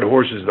thoroughbred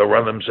horses. They'll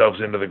run themselves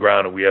into the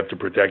ground, and we have to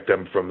protect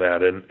them from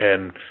that.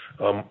 And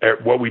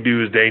what we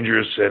do is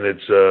dangerous, and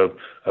it's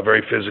a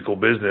very physical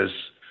business.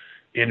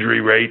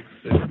 Injury rate,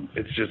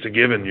 it's just a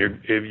given.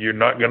 You're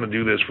not going to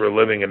do this for a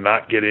living and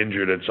not get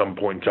injured at some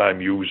point in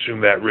time. You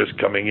assume that risk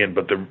coming in,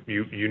 but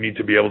you need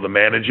to be able to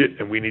manage it,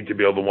 and we need to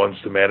be able the ones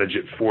to manage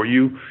it for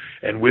you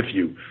and with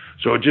you.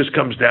 So it just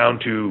comes down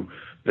to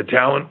the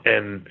talent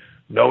and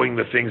knowing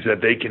the things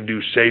that they can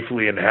do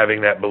safely and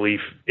having that belief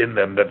in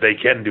them that they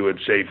can do it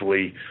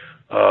safely,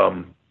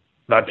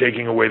 not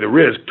taking away the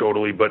risk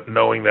totally, but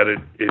knowing that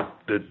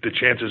the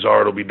chances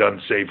are it'll be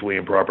done safely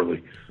and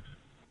properly.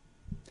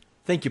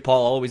 Thank you,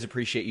 Paul. Always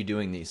appreciate you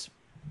doing these.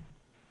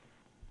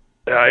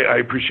 I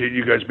appreciate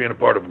you guys being a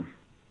part of them.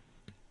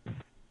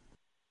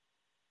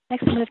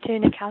 Next, we'll move to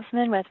Nick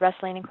Hausman with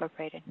Wrestling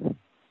Incorporated.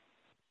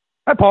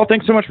 Hi, Paul.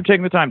 Thanks so much for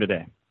taking the time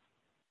today.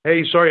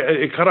 Hey,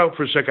 sorry, it cut out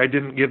for a sec. I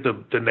didn't get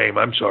the name.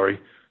 I'm sorry.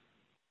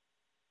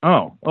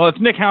 Oh, well, it's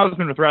Nick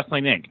Hausman with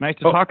Wrestling Inc. Nice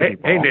to talk to you,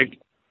 Paul. Hey, Nick.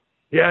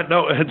 Yeah,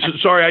 no,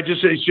 sorry.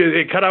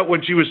 It cut out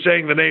when she was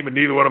saying the name, and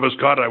neither one of us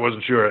caught it. I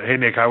wasn't sure. Hey,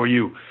 Nick, how are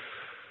you?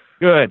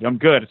 Good. I'm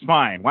good. It's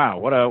fine. Wow,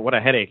 what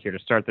a headache here to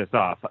start this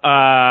off.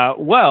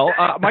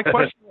 My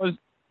question was,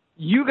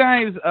 you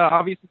guys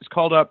obviously just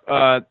called up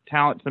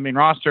talent to the main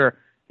roster.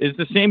 Is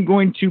the same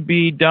going to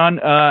be done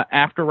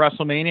after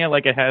WrestleMania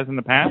like it has in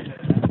the past?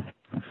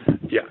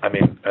 Yeah, I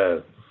mean,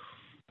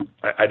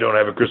 I don't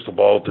have a crystal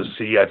ball to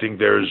see. I think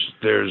there's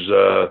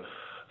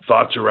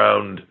thoughts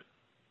around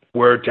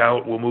where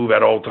talent will move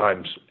at all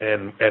times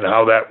and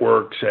how that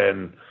works,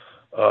 and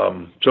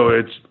so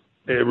it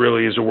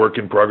really is a work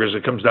in progress.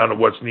 It comes down to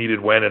what's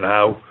needed, when, and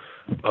how,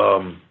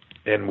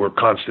 and we're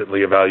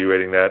constantly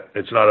evaluating that.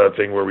 It's not a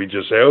thing where we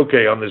just say,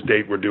 okay, on this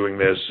date we're doing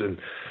this, and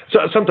so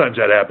sometimes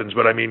that happens.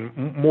 But I mean,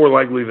 more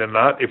likely than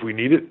not, if we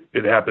need it,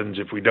 it happens.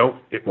 If we don't,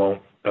 it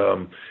won't.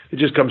 It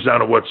just comes down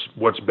to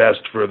what's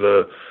best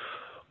for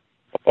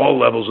all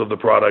levels of the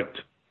product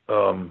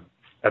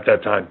at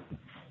that time.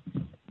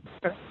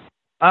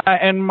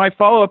 And my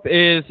follow-up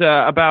is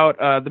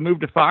about the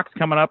move to Fox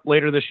coming up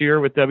later this year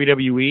with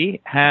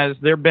WWE. Has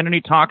there been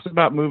any talks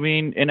about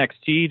moving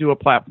NXT to a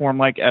platform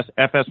like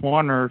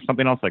FS1 or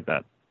something else like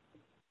that?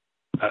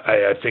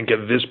 I think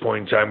at this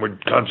point in time, we're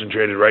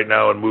concentrated right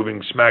now on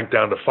moving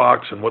SmackDown to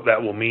Fox and what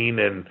that will mean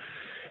and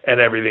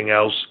everything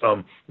else.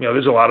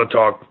 There's a lot of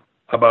talk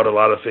about a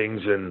lot of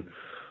things, and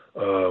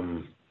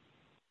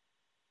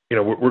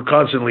we're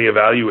constantly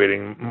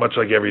evaluating, much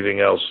like everything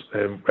else,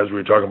 and as we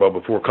were talking about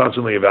before,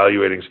 constantly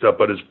evaluating stuff.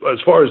 But as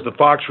far as the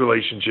Fox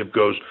relationship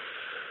goes,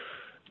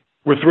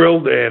 we're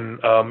thrilled and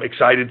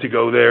excited to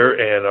go there,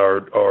 and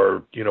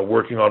are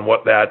working on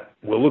what that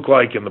will look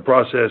like in the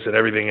process and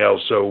everything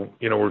else. So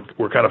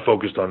we're kind of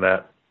focused on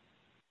that.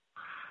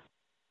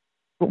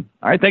 Cool.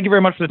 All right. Thank you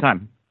very much for the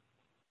time.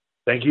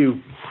 Thank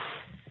you.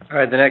 All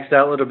right. The next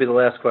outlet will be the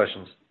last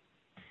questions.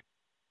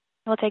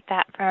 We'll take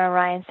that from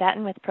Ryan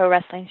Satin with Pro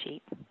Wrestling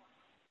Sheet.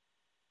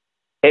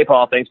 Hey,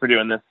 Paul. Thanks for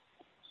doing this.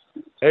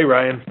 Hey,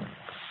 Ryan.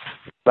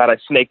 Glad I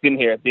snaked in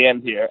here at the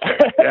end here.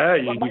 Yeah,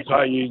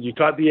 you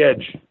caught the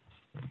edge.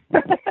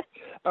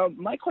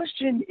 My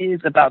question is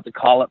about the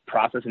call-up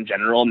process in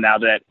general. Now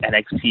that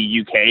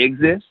NXT UK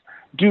exists,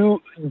 can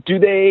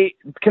the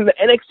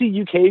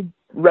NXT UK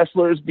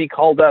wrestlers be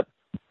called up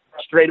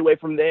straight away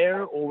from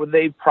there, or would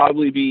they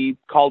probably be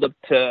called up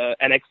to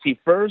NXT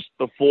first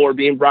before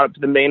being brought up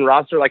to the main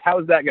roster? Like, how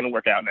is that going to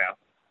work out now?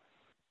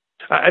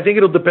 I think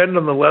it'll depend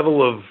on the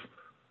level of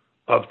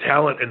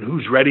talent and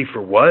who's ready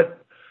for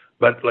what.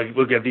 But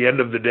look, at the end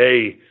of the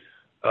day,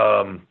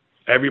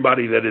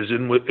 everybody that is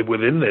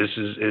within this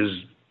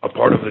is a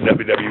part of the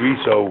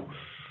WWE. So,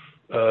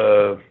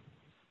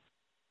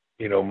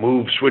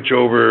 move, switch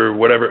over,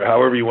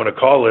 however you want to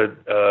call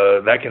it,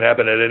 that can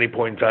happen at any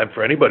point in time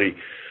for anybody.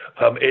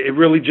 It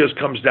really just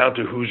comes down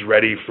to who's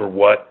ready for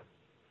what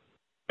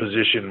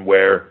position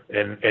where,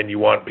 and you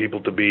want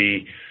people to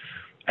be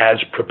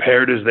as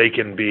prepared as they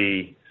can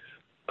be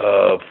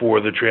for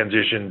the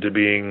transition to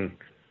being,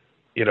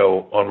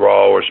 on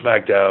Raw or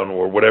SmackDown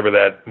or whatever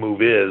that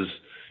move is.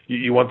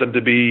 You want them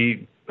to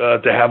be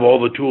to have all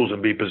the tools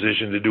and be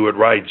positioned to do it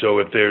right. So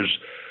if there's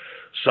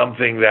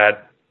something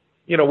that,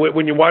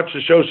 when you watch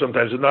the show,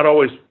 sometimes it's not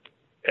always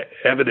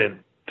evident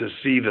to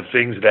see the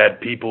things that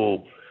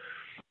people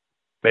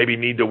maybe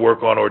need to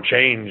work on or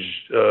change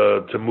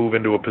to move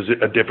into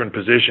a different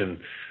position.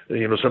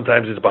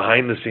 Sometimes it's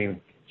behind the scenes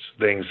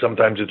things,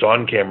 sometimes it's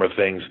on camera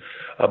things,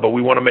 but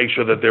we want to make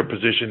sure that they're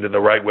positioned in the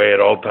right way at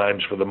all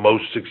times for the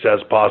most success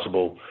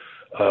possible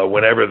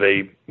whenever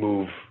they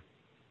move.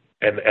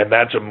 And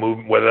that's a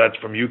move, whether that's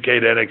from UK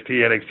to NXT,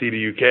 NXT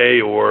to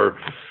UK, or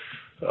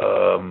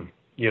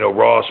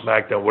Raw,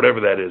 SmackDown, whatever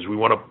that is. We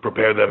want to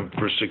prepare them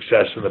for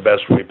success in the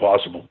best way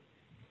possible.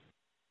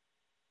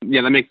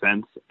 Yeah, that makes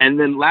sense. And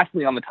then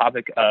lastly, on the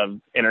topic of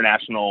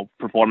international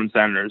performance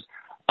centers,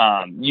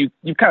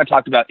 you've kind of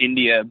talked about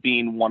India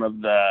being one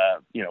of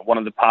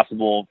the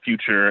possible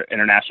future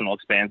international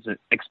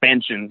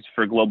expansions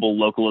for global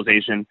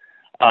localization.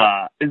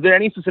 Is there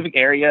any specific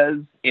areas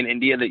in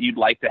India that you'd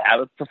like to have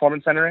a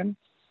performance center in?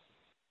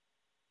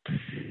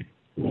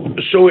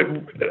 So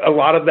a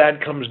lot of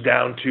that comes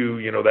down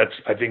to, that's,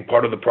 I think,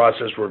 part of the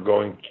process we're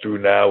going through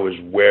now is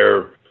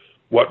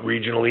what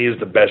regionally is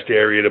the best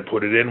area to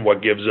put it in,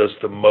 what gives us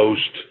the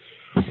most,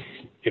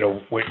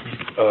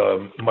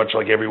 much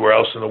like everywhere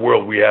else in the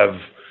world, we have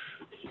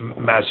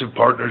massive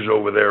partners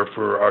over there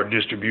for our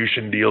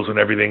distribution deals and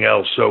everything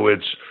else. So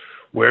it's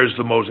where's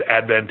the most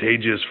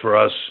advantageous for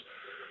us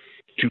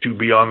to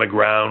be on the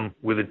ground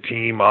with a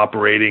team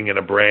operating and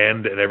a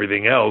brand and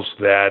everything else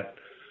that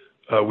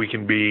we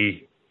can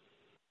be,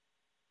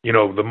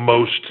 the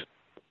most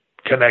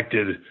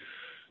connected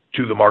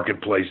to the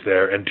marketplace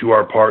there and to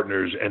our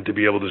partners, and to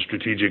be able to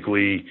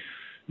strategically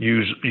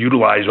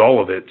utilize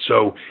all of it.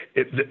 So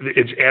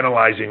it's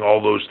analyzing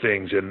all those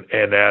things, and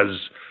as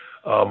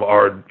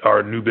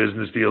our new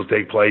business deals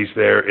take place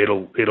there,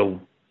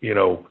 it'll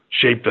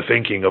shape the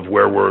thinking of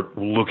where we're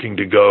looking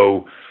to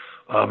go.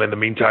 In the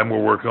meantime,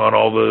 we're working on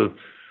all the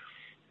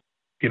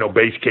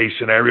base case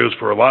scenarios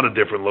for a lot of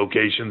different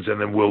locations,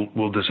 and then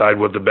we'll decide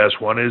what the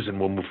best one is, and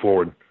we'll move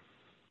forward.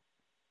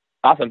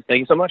 Awesome. Thank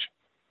you so much.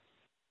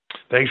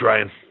 Thanks,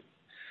 Ryan.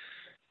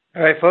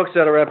 All right, folks,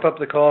 that'll wrap up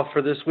the call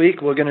for this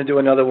week. We're going to do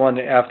another one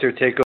after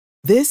takeover.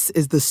 This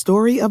is the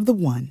story of the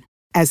one.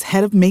 As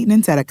head of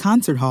maintenance at a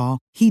concert hall,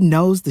 he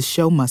knows the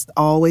show must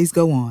always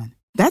go on.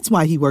 That's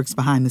why he works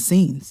behind the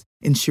scenes,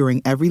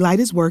 ensuring every light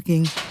is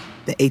working,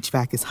 the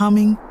HVAC is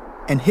humming,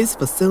 and his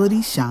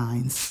facility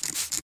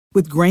shines.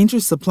 With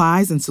Grainger's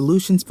supplies and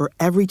solutions for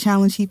every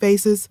challenge he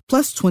faces,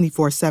 plus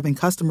 24/7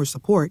 customer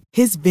support,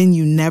 his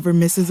venue never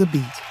misses a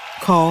beat.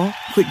 Call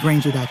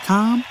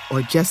quickgrainger.com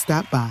or just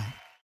stop by.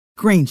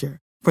 Grainger,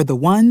 for the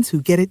ones who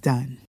get it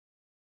done.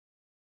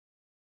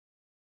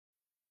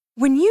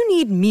 When you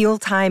need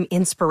mealtime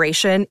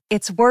inspiration,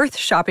 it's worth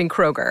shopping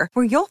Kroger,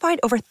 where you'll find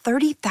over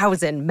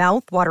 30,000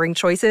 mouth-watering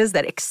choices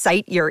that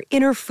excite your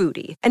inner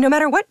foodie. And no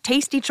matter what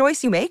tasty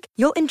choice you make,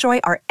 you'll enjoy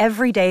our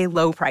everyday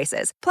low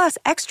prices, plus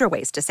extra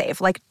ways to save,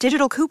 like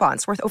digital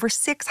coupons worth over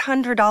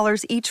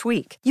 $600 each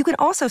week. You can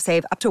also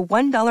save up to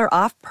 $1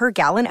 off per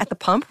gallon at the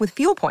pump with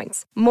fuel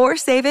points. More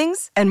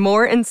savings and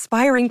more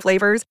inspiring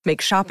flavors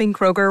make shopping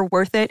Kroger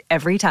worth it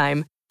every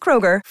time.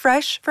 Kroger,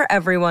 fresh for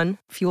everyone.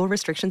 Fuel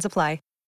restrictions apply.